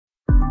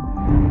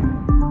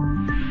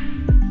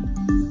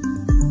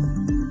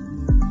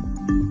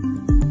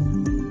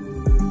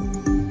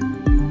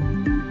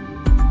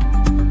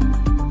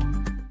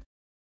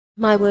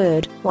My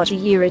word, what a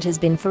year it has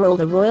been for all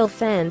the royal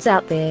fans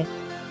out there.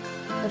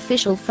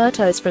 Official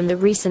photos from the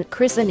recent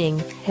christening,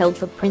 held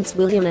for Prince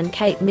William and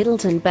Kate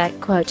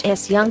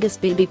Middleton*'s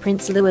youngest baby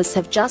Prince Louis,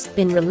 have just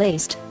been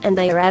released, and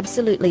they are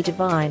absolutely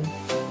divine.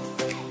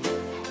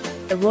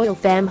 The royal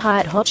fam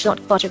hired hotshot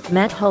photographer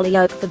Matt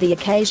Holyoke for the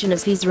occasion,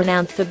 as he's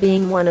renowned for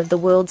being one of the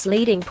world's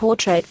leading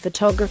portrait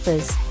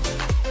photographers.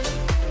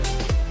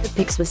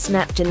 The pics were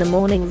snapped in the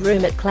morning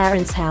room at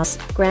Clarence House,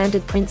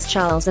 granted Prince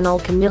Charles and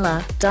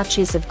Camilla,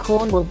 Duchess of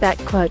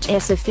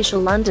Cornwall**s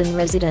official London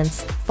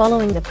residence,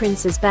 following the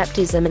prince's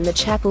baptism in the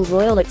Chapel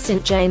Royal at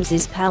St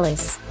James's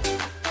Palace.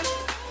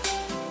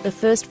 The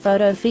first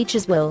photo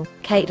features Will,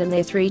 Kate and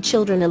their 3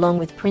 children, along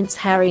with Prince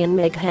Harry and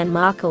Meghan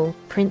Markle,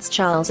 Prince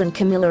Charles and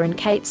Camilla and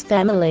Kate's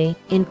family,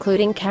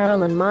 including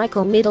Carol and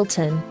Michael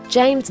Middleton,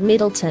 James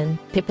Middleton,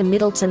 Pippa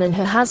Middleton and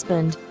her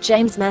husband,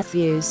 James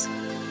Matthews.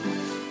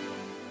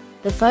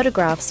 The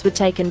photographs were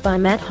taken by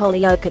Matt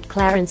Holyoke at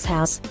Clarence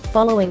House,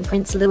 following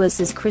Prince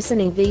Louis's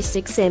christening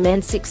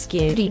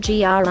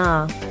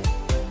v6mn6qdgrr.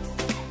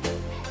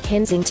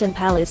 Kensington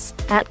Palace,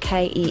 at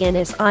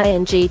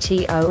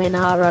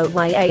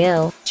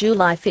KENSINGTONROYAL,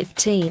 July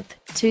 15,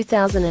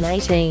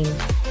 2018.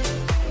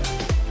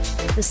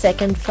 The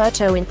second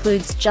photo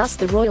includes just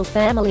the royal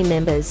family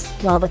members,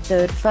 while the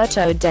third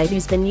photo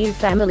debuts the new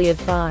family of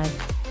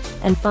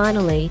 5. And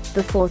finally,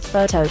 the fourth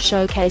photo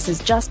showcases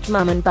just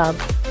Mum and Bub.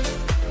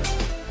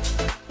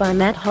 By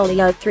Matt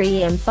Holyoke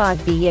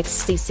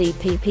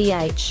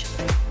 3M5VXCCPPH.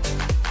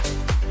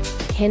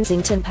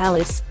 Kensington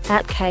Palace,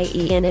 at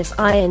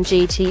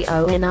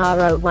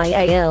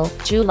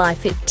KENSINGTONROYAL, July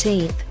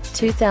 15,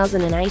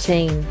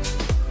 2018.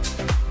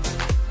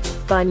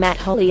 By Matt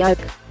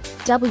Holyoke.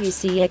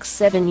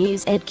 WCX7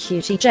 News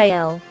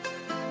EdQTJL.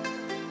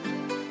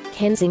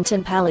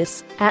 Kensington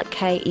Palace, at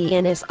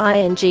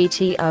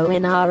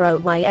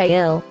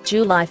KENSINGTONROYAL,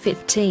 July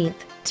 15,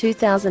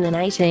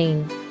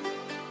 2018.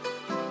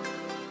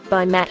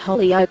 By Matt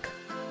Holyoke.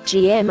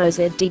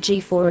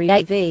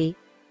 GMOZDG4EAV.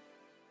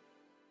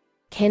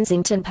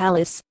 Kensington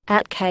Palace,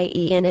 at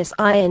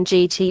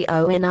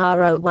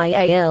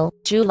KENSINGTONROYAL,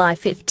 July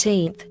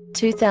 15,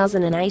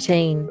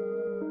 2018.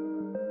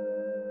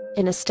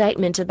 In a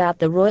statement about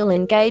the royal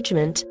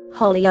engagement,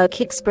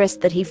 Holyoke expressed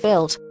that he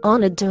felt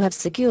honored to have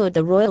secured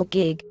the royal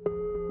gig.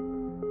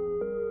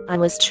 I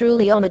was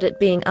truly honored at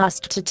being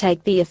asked to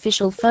take the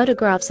official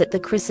photographs at the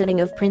christening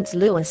of Prince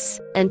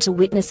Louis, and to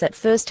witness at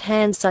first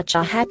hand such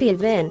a happy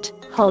event,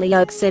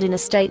 Holyoke said in a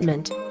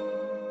statement.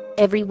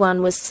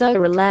 Everyone was so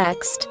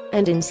relaxed,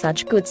 and in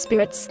such good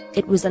spirits,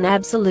 it was an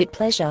absolute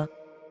pleasure.